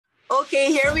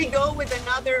Okay, here we go with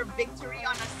another victory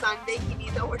on a Sunday.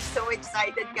 Kinito, we're so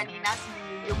excited. Kanina, si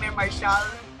Yumer Marshall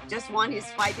just won his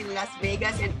fight in Las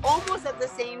Vegas. And almost at the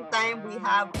same time, we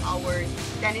have our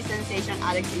tennis sensation,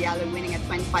 Alex Eala, winning a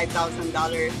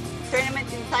 $25,000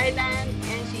 tournament in Thailand.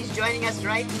 And she's joining us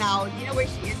right now. Do you know where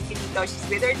she is, Kinito? She's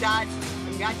with her dad.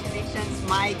 Congratulations,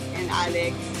 Mike and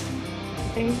Alex.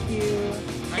 Thank you.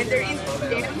 And they're in the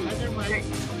gym.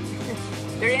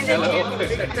 They're in the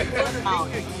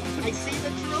gym. I see the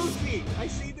trophy. I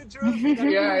see the trophy.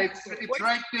 Yeah, it's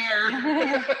right there.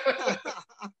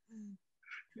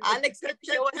 Alex,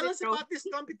 tell us about this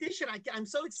competition. I'm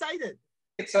so excited.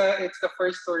 It's the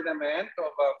first tournament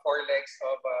of 4 legs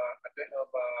of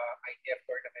ITF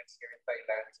tournaments here in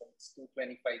Thailand. So it's 2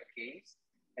 25Ks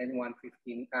and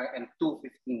 115 and 2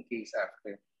 15Ks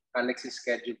after. Alex is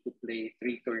scheduled to play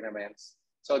 3 tournaments.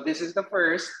 So this is the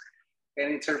first,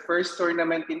 and it's her first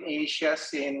tournament in Asia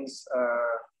since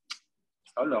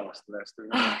how long was the last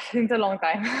tournament? Since a long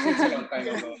time. Since a long time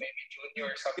ago, maybe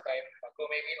junior sometime ago,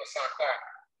 maybe in Osaka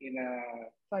in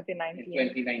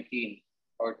 2019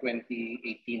 or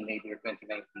 2018, maybe or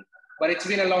 2019. But it's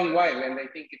been a long while, and I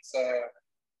think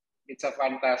it's a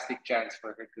fantastic chance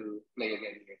for her to play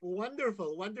again here.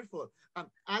 Wonderful, wonderful.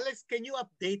 Alex, can you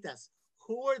update us?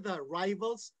 Who are the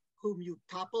rivals whom you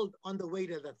toppled on the way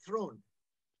to the throne?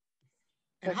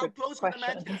 And how close were the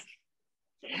matches?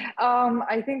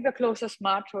 I think the closest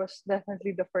match was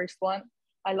definitely the first one.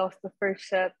 I lost the first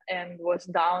set and was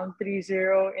down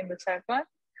 3-0 in the second.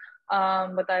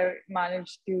 But I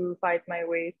managed to fight my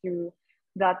way through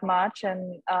that match,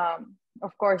 and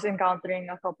of course encountering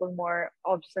a couple more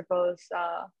obstacles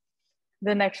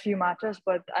the next few matches,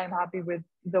 but I'm happy with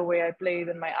the way I played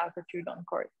and my attitude on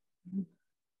court.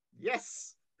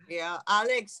 Yes. Yeah,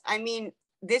 Alex, I mean,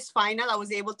 this final, I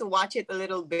was able to watch it a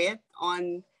little bit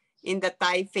in the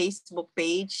Thai Facebook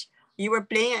page. You were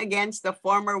playing against the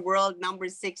former world number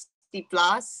 60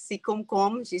 plus, si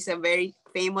Kumkhum. She's a very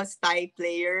famous Thai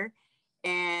player.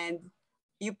 And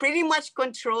you pretty much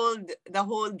controlled the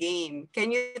whole game.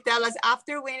 Can you tell us,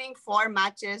 after winning 4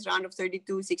 matches, round of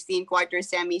 32, 16 quarter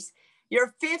semis,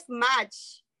 your 5th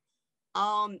match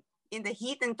in the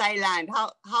heat in Thailand,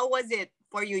 how was it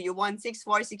for you? You won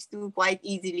 6-4, 6-2 quite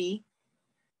easily.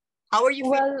 How are you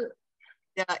feeling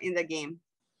in the game?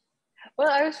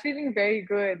 Well, I was feeling very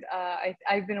good.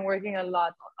 I've been working a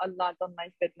lot on my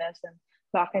fitness and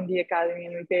back in the academy,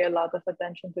 and we pay a lot of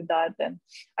attention to that. And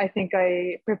I think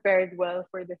I prepared well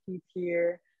for the heat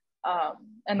here,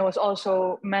 and was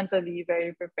also mentally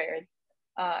very prepared.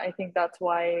 I think that's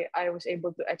why I was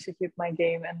able to execute my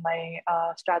game and my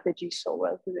strategies so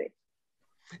well today.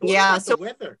 Yeah. So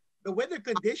the weather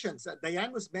conditions.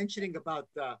 Diane was mentioning about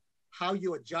how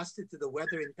you adjusted to the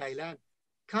weather in Thailand.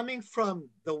 Coming from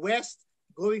the west,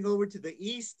 going over to the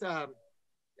east,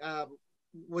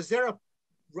 was there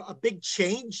a big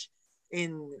change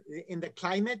in the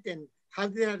climate, and how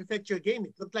did that affect your game?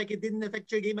 It looked like it didn't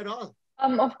affect your game at all.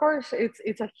 Of course,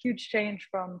 it's a huge change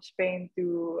from Spain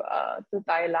to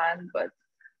Thailand, but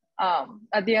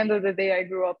at the end of the day, I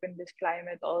grew up in this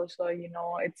climate also. You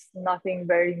know, it's nothing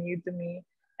very new to me,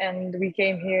 and we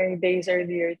came here days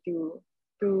earlier to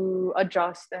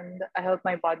adjust, and I helped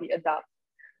my body adapt.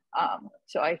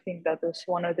 So I think that was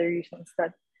one of the reasons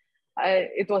that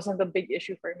it wasn't a big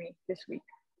issue for me this week.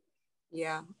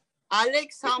 Yeah.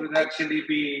 Alex, it would actually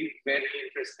be very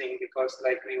interesting because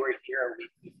like we were here a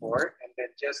week before, and then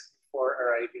just before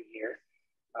arriving here,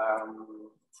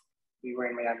 we were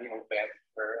in Miami Open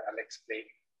where Alex played,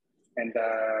 and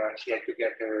she had to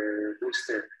get her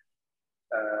booster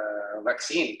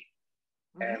vaccine.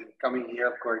 Mm-hmm. And coming here,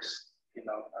 of course, you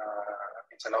know,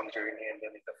 it's a long journey, and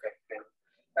then it affected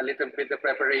a little bit of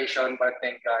preparation, but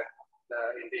thank God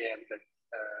in the end the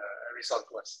result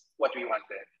was what we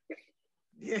wanted.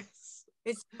 Yes.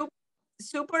 It's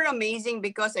super amazing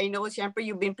because I know, Shemper,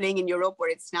 you've been playing in Europe where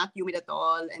it's not humid at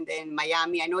all. And then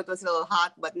Miami, I know it was a little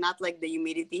hot, but not like the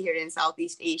humidity here in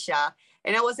Southeast Asia.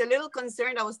 And I was a little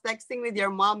concerned. I was texting with your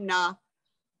mom na,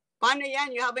 paano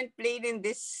yan? You haven't played in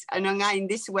this, in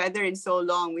this weather in so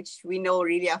long, which we know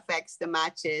really affects the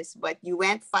matches. But you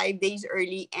went 5 days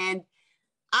early, and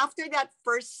after that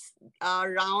first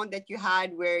round that you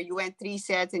had where you went 3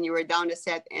 sets and you were down a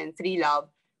set and 3-love,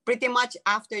 pretty much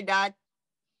after that,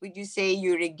 would you say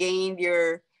you regained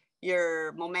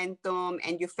your momentum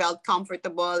and you felt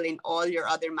comfortable in all your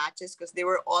other matches because they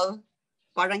were all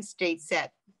parang straight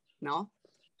set, no?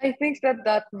 I think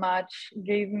that match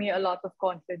gave me a lot of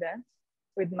confidence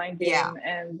with my game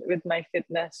and with my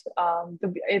fitness.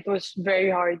 It was very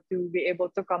hard to be able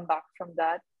to come back from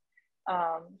that.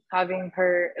 Having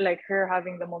her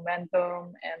having the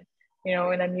momentum and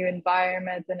in a new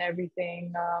environment and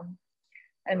everything.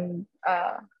 And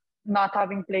not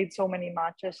having played so many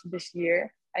matches this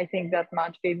year, I think that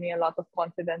match gave me a lot of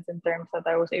confidence in terms that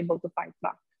I was able to fight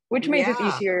back, which made it Yeah.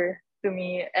 easier to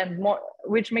me and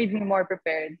which made me more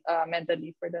prepared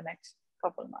mentally for the next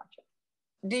couple matches.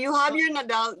 Do you have your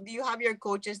Nadal? Do you have your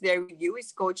coaches there with you?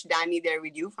 Is Coach Danny there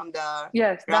with you from the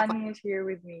Yes, Rafa? Danny is here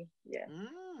with me. Yeah.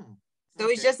 So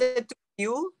it's just the two of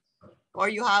you, or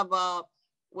you have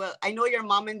well, I know your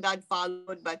mom and dad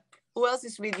followed, but who else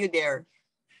is with you there?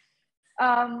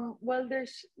 Well,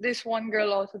 there's this one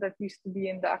girl also that used to be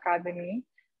in the academy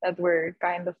that we're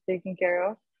kind of taking care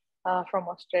of from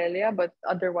Australia, but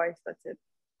otherwise that's it.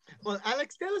 Well,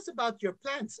 Alex, tell us about your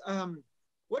plans.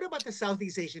 What about the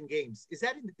Southeast Asian Games? Is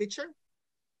that in the picture?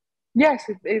 Yes,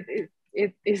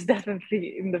 it is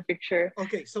definitely in the picture.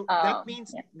 Okay, so that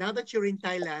means now that you're in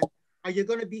Thailand, are you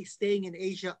going to be staying in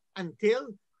Asia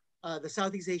until the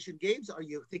Southeast Asian Games? Are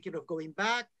you thinking of going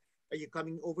back? Are you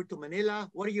coming over to Manila?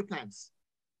 What are your plans?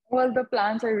 Well, the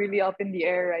plans are really up in the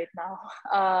air right now.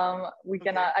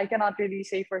 I cannot really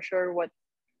say for sure what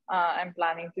I'm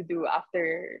planning to do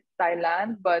after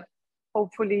Thailand, but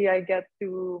hopefully I get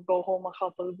to go home a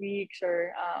couple of weeks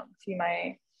or see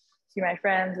my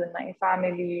friends and my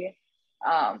family,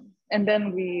 and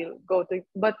then we'll go to.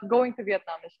 But going to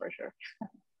Vietnam is for sure.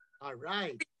 All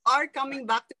right. Are coming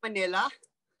back to Manila,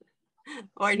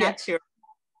 or not Yes. sure?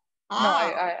 No,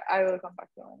 I will come back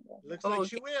to Manila. Looks like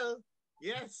she will.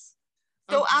 Yes.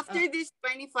 So after this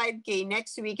 25K,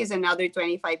 next week is another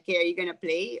 25K. Are you gonna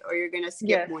play, or you're gonna skip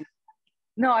Yes. one?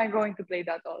 No, I'm going to play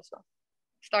that also.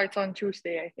 Starts on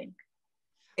Tuesday, I think.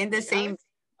 In the same.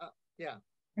 Yeah.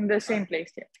 In the same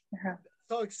place, yeah.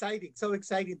 So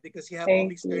exciting because you have all Thank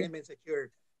these you. tournaments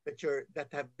that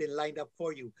have been lined up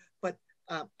for you. But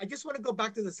I just want to go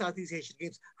back to the Southeast Asian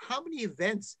Games. How many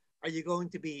events are you going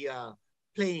to be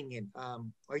playing in?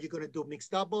 Are you going to do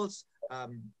mixed doubles,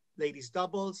 ladies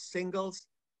doubles, singles?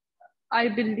 I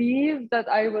believe that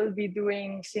I will be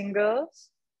doing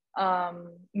singles,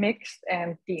 mixed,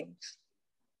 and teams.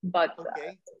 But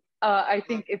Okay. I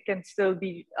think it can still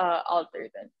be altered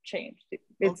and changed.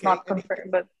 It's not confirmed.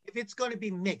 But if it's going to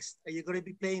be mixed, are you going to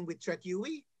be playing with Tret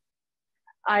Yui?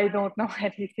 I don't know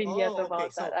anything yet okay.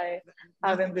 about So that. I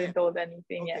haven't been told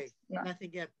anything yet. No.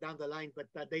 Nothing yet down the line. But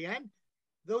Diane,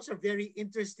 those are very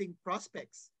interesting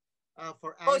prospects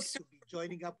for Alex to be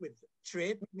joining up with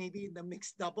Tret, maybe in the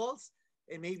mixed doubles,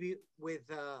 and maybe with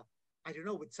I don't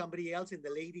know, with somebody else in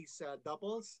the ladies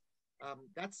doubles.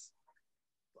 That's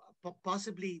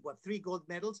possibly 3 gold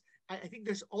medals. I think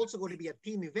there's also going to be a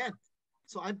team event.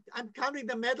 So I'm counting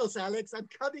the medals, Alex. I'm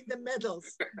counting the medals.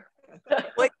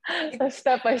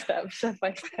 Step by step.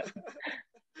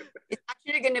 It's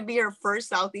actually going to be her first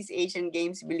Southeast Asian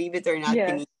Games, believe it or not.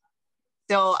 Yes.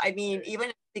 So, I mean,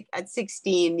 even at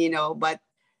 16, but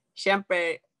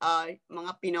syempre,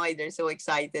 mga Pinoy, they're so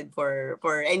excited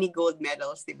for any gold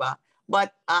medals, diba?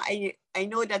 But I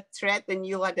know that Tret and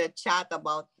you had a chat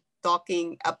about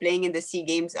playing in the SEA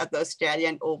Games at the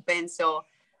Australian Open. So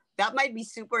that might be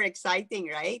super exciting,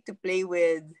 right? To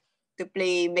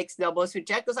play mixed doubles with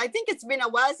Tret, because I think it's been a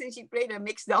while since she played a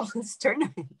mixed doubles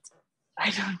tournament. I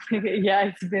don't think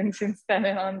it's been since 10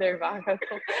 and under back.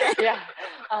 Yeah.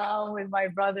 With my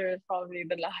brother is probably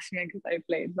the last mix I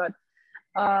played. But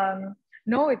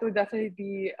no, it would definitely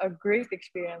be a great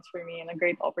experience for me and a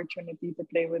great opportunity to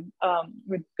play with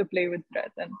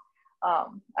Tret, and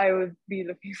I would be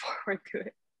looking forward to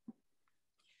it.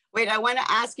 Wait, I want to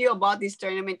ask you about this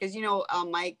tournament because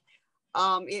Mike,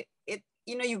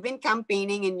 you've been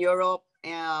campaigning in Europe,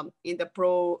 in the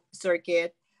pro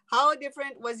circuit. How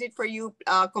different was it for you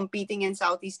competing in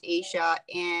Southeast Asia?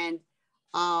 And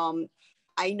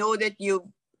I know that you've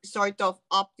sort of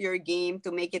upped your game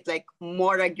to make it like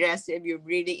more aggressive. You've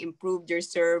really improved your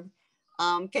serve.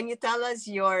 Can you tell us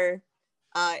your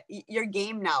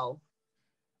game now,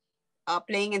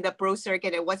 playing in the pro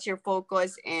circuit, and what's your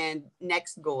focus and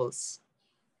next goals?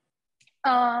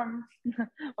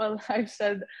 Well, I've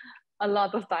said a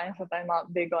lot of times that I'm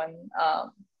not big on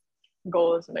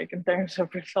goals, like in terms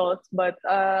of results, but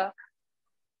I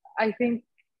think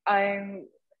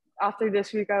after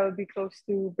this week I will be close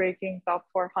to breaking top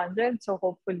 400, so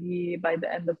hopefully by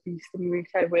the end of these 3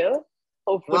 weeks I will,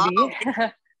 hopefully.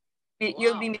 Wow.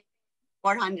 You'll be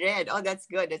 400. Oh, that's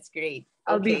good. That's great.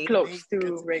 I'll be close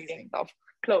to breaking top.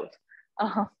 Close.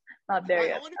 Not there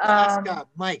yet. I wanted to ask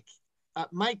Mike.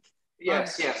 Mike,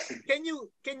 yes. Can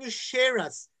you share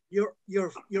us your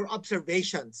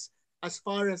observations as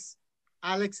far as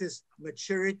Alex's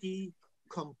maturity,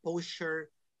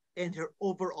 composure, and her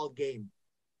overall game?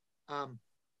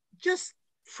 Just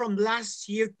from last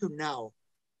year to now?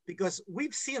 Because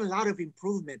we've seen a lot of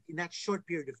improvement in that short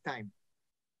period of time.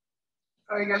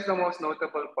 I guess the most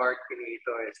notable part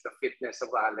dito is the fitness of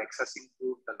Alex has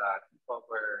improved a lot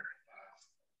over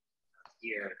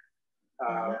year.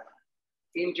 Uh,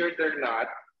 Injured or not,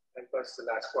 because the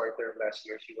last quarter of last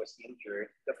year she was injured,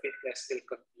 the fitness still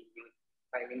continued.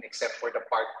 I mean, except for the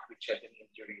part which had an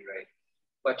injury, right?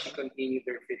 But she continued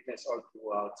her fitness all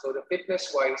throughout. So the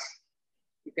fitness-wise,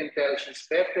 you can tell she's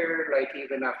better. Like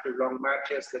even after long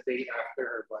matches, the day after,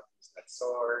 her body is not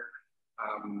sore.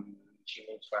 She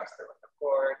moves faster on the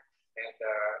court, and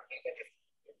even if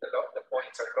the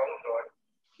points are long gone,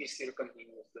 she still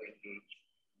continues to engage.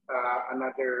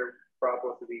 Another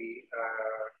probably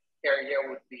area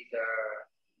would be the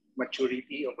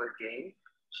maturity of her game.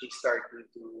 She's starting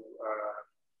to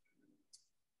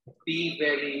be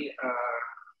very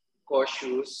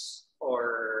cautious,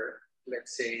 or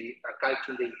let's say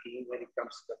calculating when it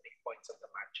comes to the big points of the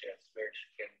matches, where she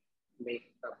can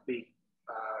make a big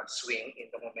swing in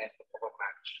the momentum of a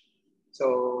match.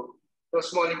 So those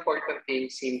small important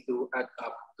things seem to add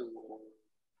up to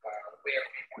where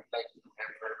we would like to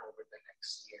have her over the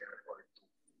next year or two.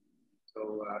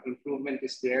 So improvement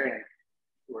is there, and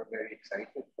we're very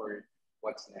excited for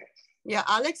what's next. Yeah,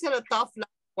 Alex had a tough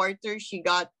last quarter. She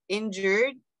got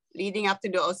injured leading up to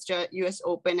the US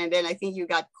Open, and then I think you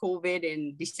got COVID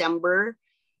in December,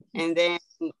 and then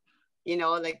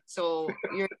so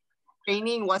your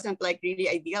training wasn't like really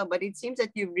ideal, but it seems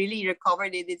that you really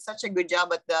recovered. You did such a good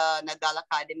job at the Nadal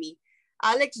Academy.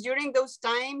 Alex, during those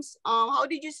times, how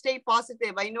did you stay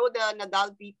positive? I know the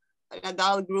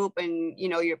Nadal group and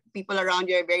your people around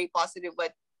you are very positive,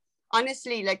 but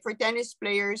honestly, like for tennis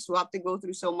players who have to go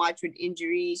through so much with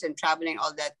injuries and traveling,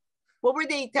 all that, what were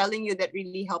they telling you that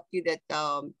really helped you, that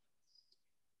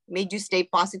made you stay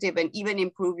positive and even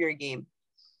improve your game?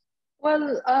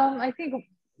 Well, I think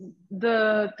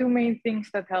the two main things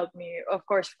that helped me, of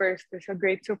course, first is a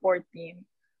great support team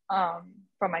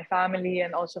from my family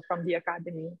and also from the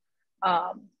academy,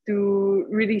 to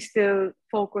really still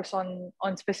focus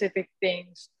on specific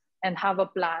things and have a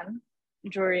plan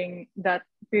during that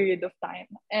period of time.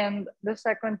 And the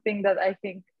second thing that I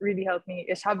think really helped me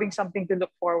is having something to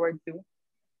look forward to.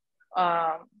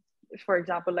 For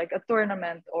example, like a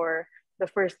tournament, or the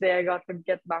first day I got to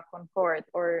get back on court,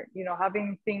 or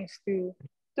having things to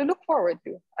look forward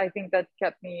to. I think that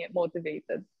kept me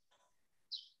motivated.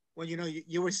 Well,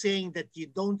 you were saying that you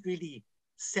don't really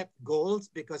set goals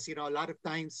because a lot of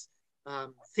times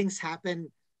things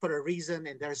happen for a reason,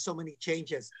 and there are so many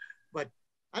changes. But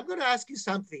I'm going to ask you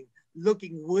something,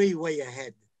 looking way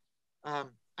ahead.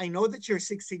 I know that you're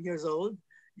 16 years old.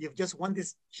 You've just won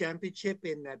this championship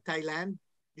in Thailand.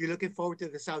 You're looking forward to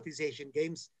the Southeast Asian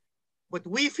Games. But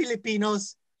we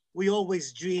Filipinos, we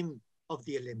always dream of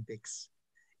the Olympics.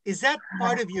 Is that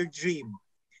part of your dream?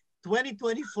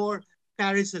 2024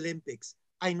 Paris Olympics.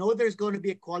 I know there's going to be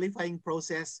a qualifying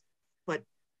process, but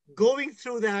going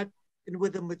through that, and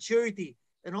with the maturity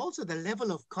and also the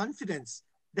level of confidence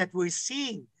that we're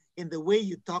seeing in the way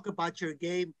you talk about your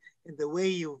game, in the way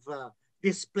you've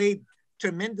displayed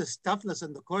tremendous toughness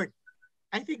on the court,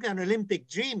 I think an Olympic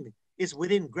dream is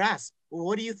within grasp.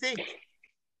 What do you think?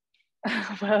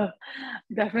 Well,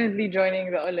 definitely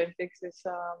joining the Olympics is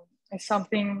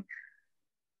something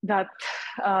that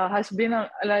has been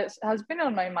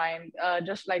on my mind,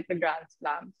 just like the Grand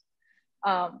Slams.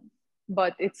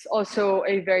 But it's also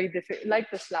a very difficult,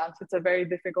 like the slams, it's a very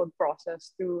difficult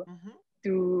process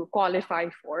to qualify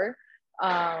for.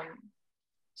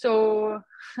 So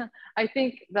I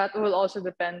think that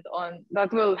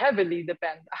will heavily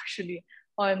depend actually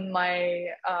on my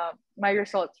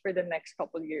results for the next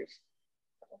couple years.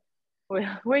 We'll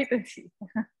wait and see.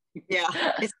 Yeah,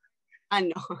 I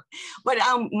know. But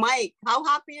Mike, how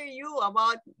happy are you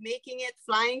about making it,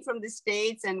 flying from the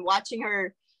States and watching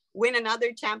her win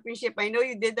another championship? I know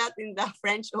you did that in the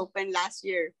French Open last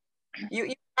year.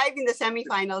 You arrived in the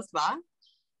semifinals, ba?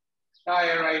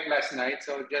 I arrived last night,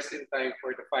 so just in time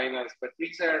for the finals. But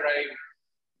Lisa arrived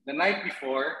the night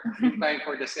before, in time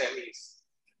for the semis.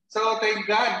 So thank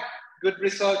God, good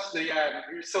results, Diane.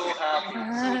 We're so happy,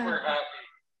 super happy.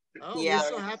 Oh, yeah. We're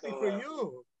so happy for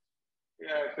you.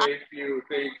 Yeah, thank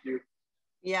you.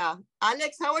 Yeah,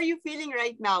 Alex, how are you feeling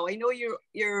right now? I know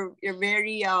you're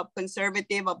very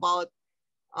conservative about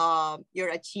your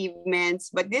achievements,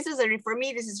 but this is for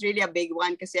me this is really a big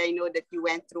one because I know that you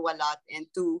went through a lot, and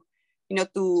to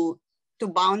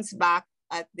bounce back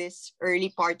at this early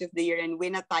part of the year and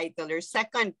win a title, your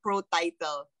second pro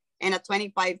title, and a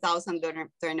 $25,000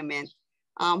 tournament.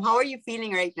 How are you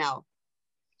feeling right now?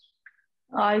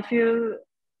 I feel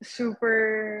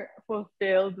super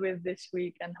fulfilled with this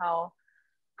week and how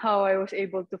I was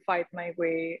able to fight my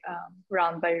way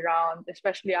round by round,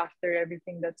 especially after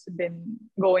everything that's been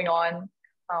going on,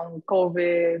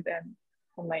 COVID and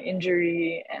my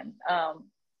injury. And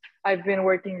I've been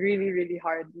working really, really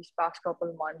hard these past couple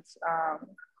of months.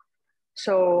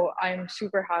 So I'm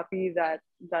super happy that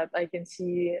I can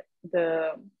see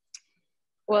the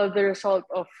result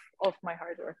of my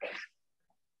hard work.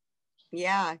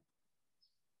 Yeah.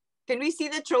 Can we see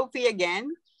the trophy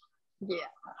again? Yeah.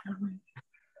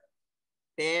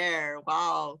 There.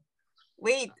 Wow.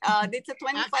 Wait, it's a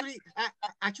 25.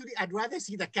 Actually, I'd rather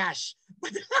see the cash.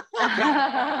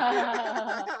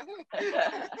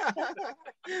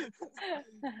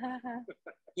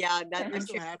 Yeah, that we're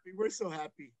so happy. We're so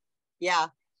happy. Yeah.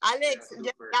 Alex, Yeah,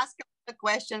 just super. ask the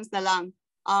questions na lang.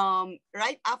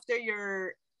 Right after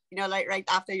your, like right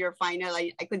after your final,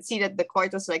 I could see that the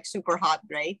court was like super hot,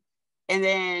 right? And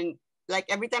then like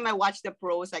every time I watch the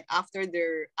pros, like after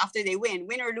they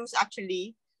win or lose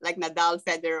actually, like Nadal,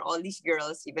 Federer, all these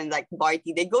girls, even like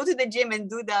Barty, they go to the gym and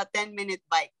do the 10-minute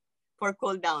bike for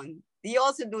cool down. Do you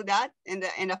also do that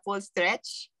in a full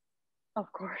stretch?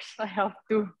 Of course, I have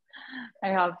to.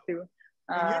 And you're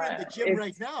in the gym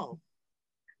right now.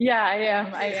 Yeah, I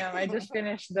am. I just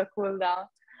finished the cool down.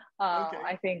 Okay.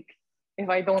 I think if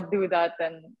I don't do that,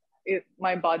 then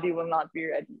my body will not be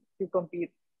ready to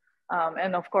compete.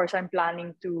 And of course, I'm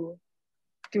planning to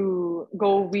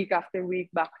go week after week,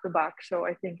 back to back. So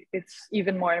I think it's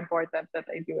even more important that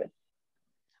I do it.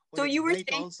 So you were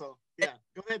saying also, yeah,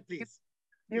 go ahead, please.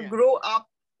 You grew up,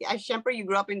 syempre you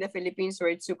grew up in the Philippines where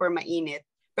it's super mainit.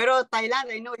 Pero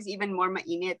Thailand, I know, is even more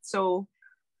mainit. So,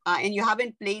 and you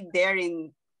haven't played there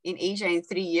in Asia in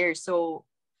 3 years. So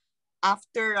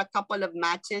after a couple of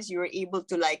matches, you were able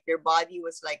to like, your body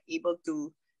was like able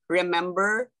to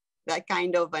remember that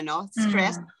kind of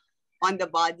stress on the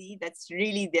body that's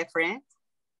really different.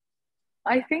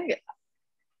 I think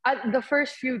the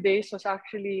first few days was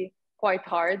actually quite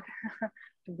hard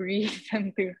to breathe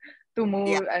and to move.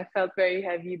 Yeah. I felt very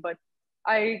heavy, but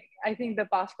I think the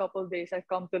past couple of days I've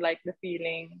come to like the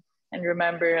feeling and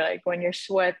remember like when you're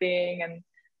sweating and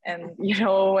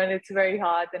when it's very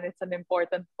hot and it's an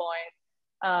important point.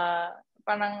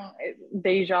 Parang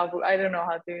deja vu. I don't know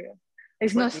how to.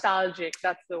 It's nostalgic.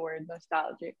 That's the word,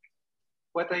 nostalgic.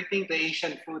 But I think the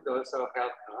Asian food also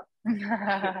helped,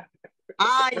 huh?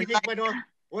 I think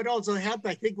what also helped,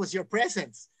 I think, was your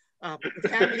presence.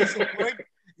 Family support.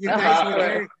 You guys were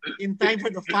there in time for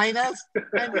the finals.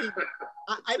 I mean,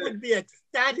 I would be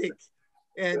ecstatic.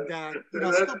 And,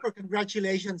 super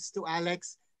congratulations to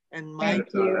Alex and Mike,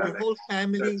 your whole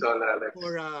family. That's all, Alex.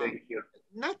 Thank you.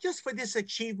 Not just for this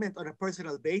achievement on a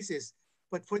personal basis,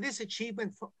 but for this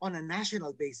achievement on a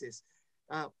national basis.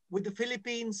 With the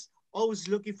Philippines always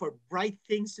looking for bright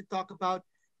things to talk about,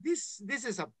 this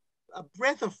is a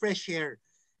breath of fresh air.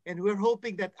 And we're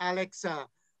hoping that Alex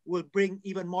will bring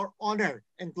even more honor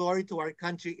and glory to our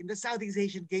country in the Southeast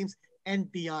Asian Games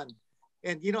and beyond.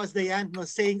 And, as Diane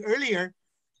was saying earlier,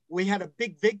 we had a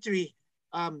big victory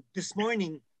this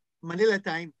morning, Manila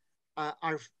time.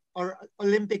 Our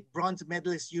Olympic bronze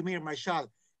medalist, Yumir Marshall,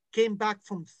 came back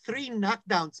from 3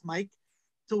 knockdowns, Mike,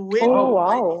 to win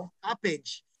by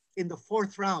stoppage in the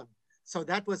 4th round. So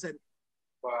that was an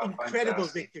incredible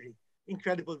victory.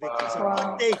 Incredible victory.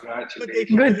 So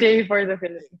good day for the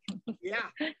Philippines. Yeah.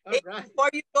 All right. Before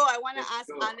you go, I want to ask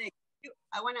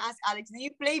Alex, do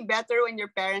you play better when your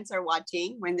parents are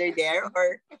watching, when they're there,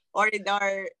 or it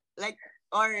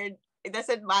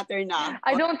doesn't matter now?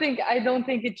 I don't think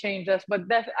it changes, but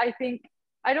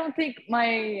I don't think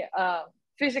my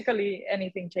physically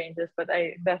anything changes, but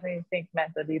I definitely think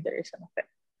mentally there is an effect.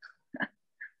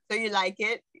 So you like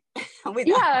it?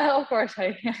 Yeah, of course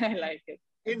I like it.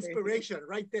 Inspiration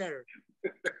right there.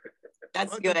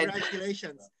 That's good.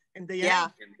 Congratulations. And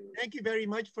Diane, thank you very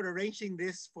much for arranging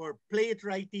this for Play It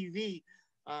Right TV.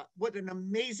 What an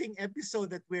amazing episode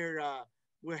that we're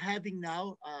having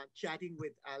now, chatting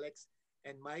with Alex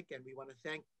and Mike, and we want to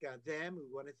thank them. We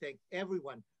want to thank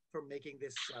everyone for making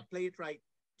this Play It Right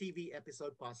TV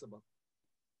episode possible.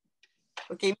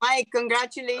 Okay, Mike,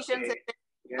 congratulations. Okay.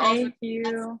 Thank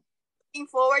you. Looking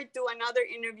forward to another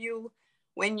interview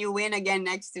when you win again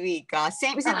next week. Is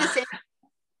it the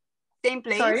same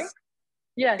place? Sorry?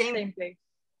 Yes, same place.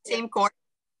 Same court?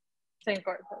 Same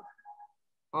court.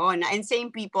 Oh, and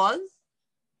same people?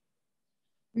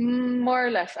 More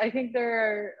or less. I think there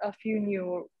are a few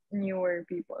newer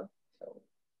people. So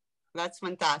that's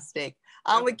fantastic.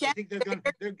 We can't. I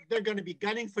think they're going to be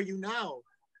gunning for you now.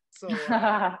 So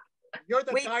you're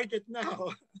the target now.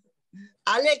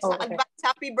 Alex, Oh, okay. advance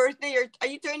happy birthday. Are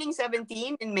you turning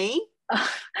 17 in May?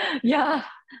 Yeah,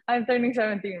 I'm turning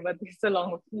 17, but it's a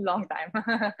long time.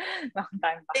 Long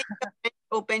time pa. Playing the French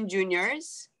Open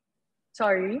Juniors?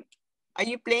 Sorry? Are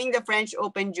you playing the French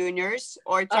Open Juniors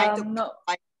or trying to? No.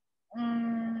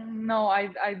 No, I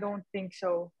don't think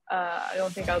so. I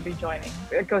don't think I'll be joining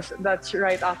because that's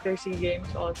right after SEA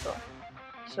Games also.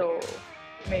 So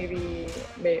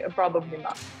probably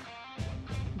not.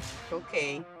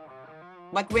 Okay.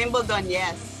 But Wimbledon,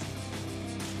 yes.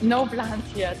 No plans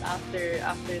yet after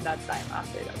that time.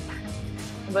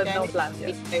 But no plans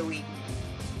yet. Week by week.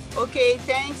 Okay,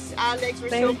 thanks, Alex. We're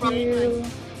so proud. Thank you.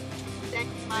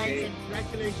 Thanks, Mike.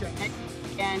 Congratulations. Thanks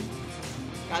again.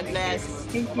 God bless.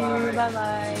 Thank you. Bye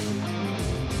bye.